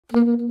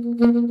Hello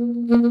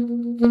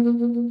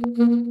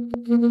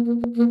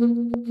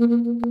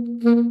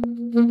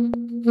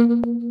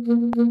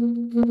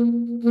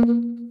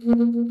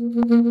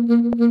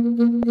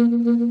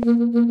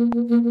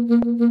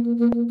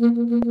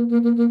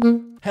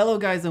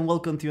guys, and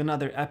welcome to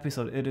another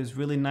episode. It is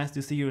really nice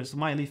to see your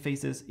smiley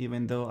faces,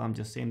 even though I'm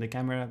just seeing the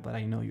camera, but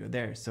I know you're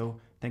there. So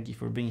thank you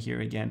for being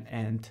here again.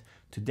 And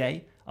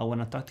today I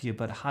want to talk to you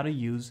about how to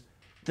use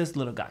this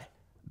little guy,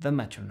 the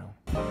metronome.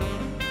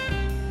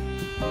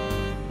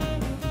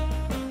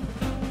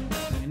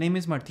 My name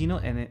is Martino,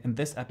 and in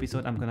this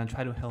episode I'm going to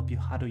try to help you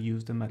how to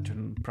use the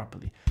metronome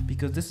properly,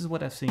 because this is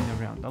what I've seen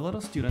around. A lot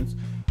of students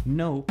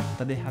know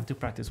that they have to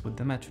practice with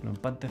the metronome,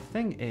 but the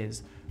thing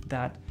is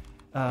that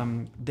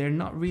they're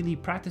not really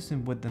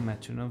practicing with the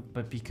metronome,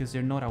 but because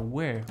they're not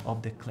aware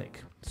of the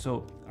click.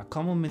 So a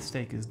common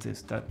mistake is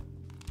this, that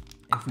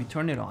if we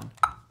turn it on,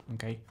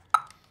 okay,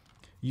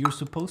 you're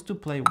supposed to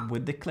play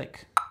with the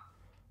click.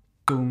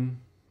 Doon,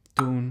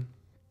 doon,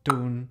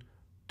 doon,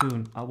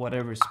 doon, at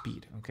whatever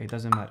speed, okay,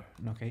 doesn't matter,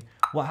 okay?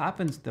 What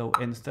happens though,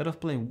 instead of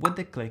playing with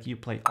the click, you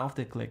play off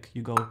the click,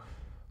 you go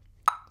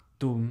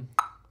doon,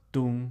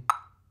 doon,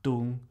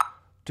 doon,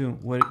 doon,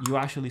 where you're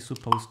actually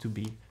supposed to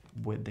be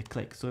with the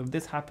click. So if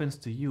this happens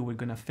to you, we're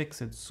gonna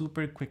fix it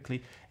super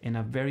quickly in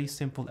a very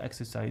simple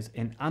exercise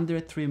in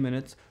under 3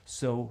 minutes.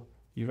 So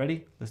you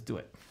ready? Let's do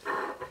it.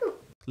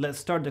 Let's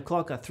start the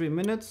clock at 3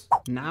 minutes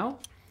now.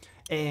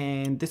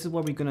 And this is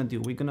what we're gonna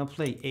do. We're gonna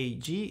play a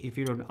G if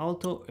you're on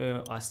alto,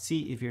 a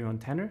C if you're on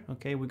tenor.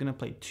 Okay, we're gonna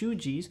play 2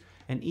 Gs,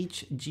 and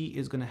each G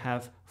is gonna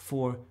have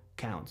 4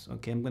 counts.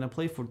 Okay, I'm gonna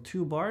play for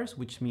 2 bars,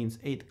 which means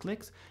 8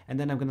 clicks, and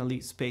then I'm gonna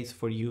leave space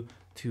for you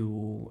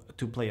to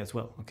play as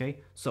well.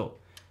 Okay, so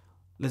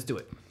let's do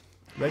it.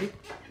 Ready?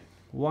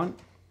 1,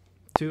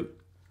 2,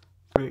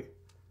 3,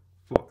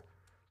 4.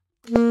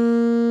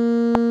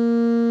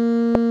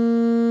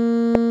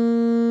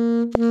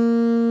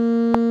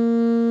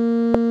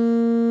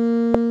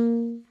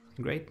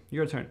 Great,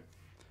 your turn.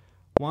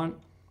 1,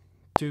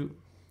 2,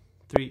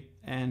 3,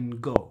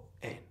 and go.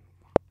 And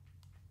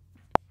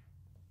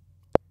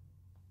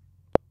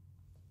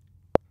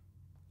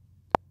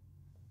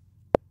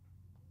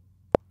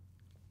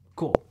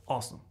cool,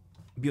 awesome,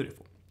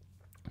 beautiful.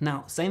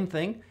 Now, same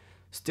thing,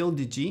 still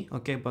the G,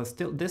 okay, but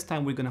still this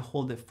time we're gonna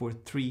hold it for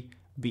 3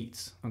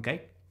 beats,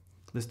 okay?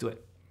 Let's do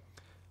it.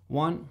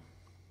 1,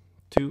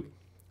 2,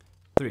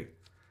 3.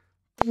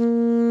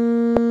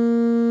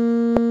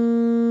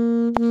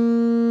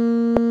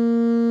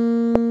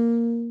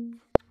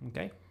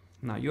 Okay,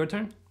 now your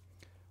turn.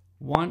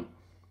 1,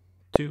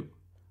 2,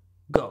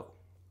 go.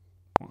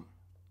 1.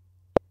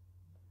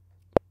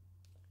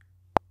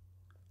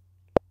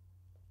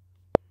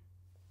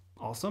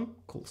 Awesome,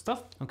 cool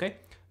stuff, okay?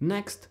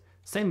 Next,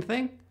 same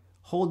thing,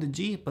 hold the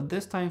G, but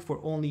this time for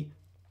only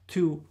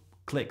 2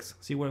 clicks.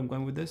 See where I'm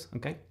going with this,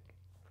 okay?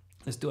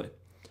 Let's do it.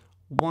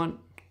 1,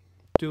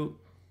 2,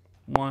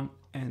 1,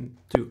 and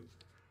 2.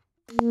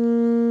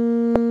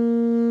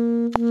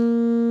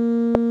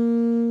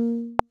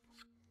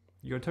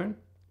 Your turn.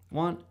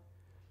 1,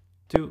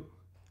 2,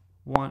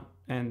 1,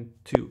 and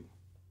 2.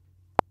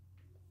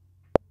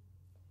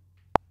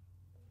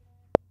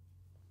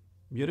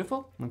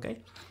 Beautiful,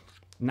 okay?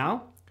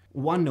 Now,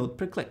 1 note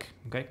per click,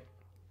 okay?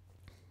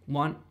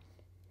 1,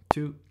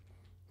 2,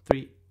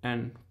 3,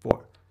 and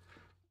 4.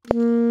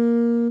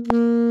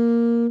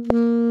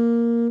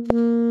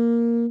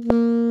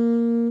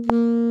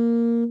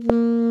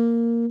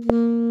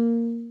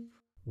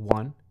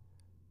 1,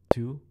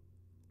 2,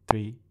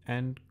 3,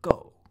 and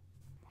go.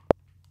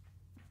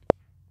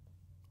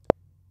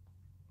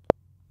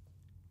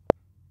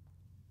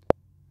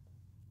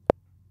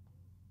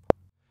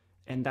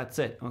 And that's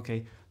it,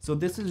 okay? So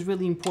this is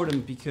really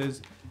important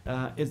because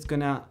it's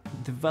gonna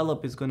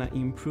develop, it's gonna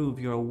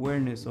improve your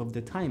awareness of the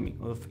timing,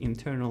 of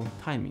internal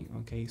timing,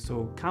 okay?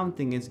 So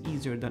counting is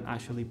easier than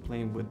actually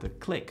playing with the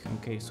click,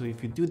 okay? So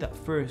if you do that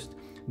first,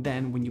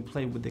 then when you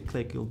play with the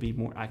click, it'll be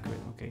more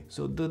accurate, okay?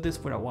 So do this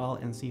for a while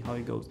and see how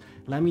it goes.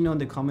 Let me know in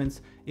the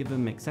comments if it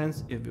makes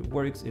sense, if it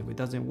works, if it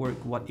doesn't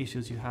work, what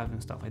issues you have and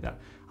stuff like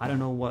that. I don't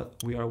know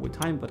what we are with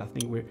time, but I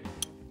think we're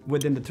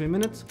within the 3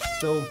 minutes.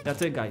 So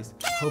that's it, guys.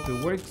 Hope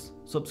it works.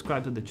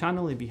 Subscribe to the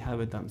channel if you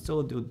haven't done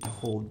so. Do the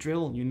whole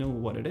drill, you know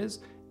what it is.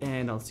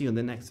 And I'll see you in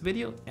the next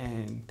video,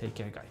 and take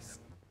care, guys.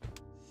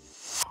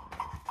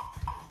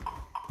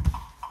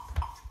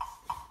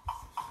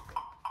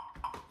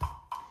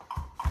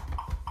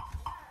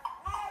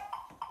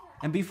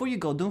 And before you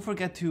go, don't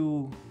forget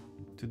to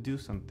do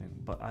something,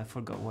 but I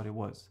forgot what it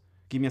was.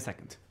 Give me a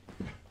second.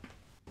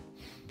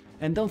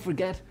 And don't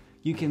forget,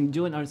 you can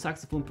join our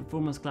saxophone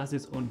performance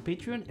classes on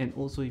Patreon, and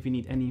also if you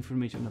need any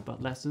information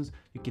about lessons,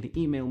 you can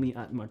email me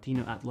at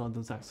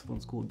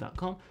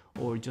martino@londonsaxophoneschool.com,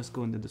 or just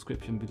go in the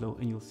description below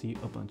and you'll see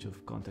a bunch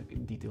of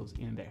contact details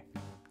in there.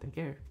 Take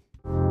care.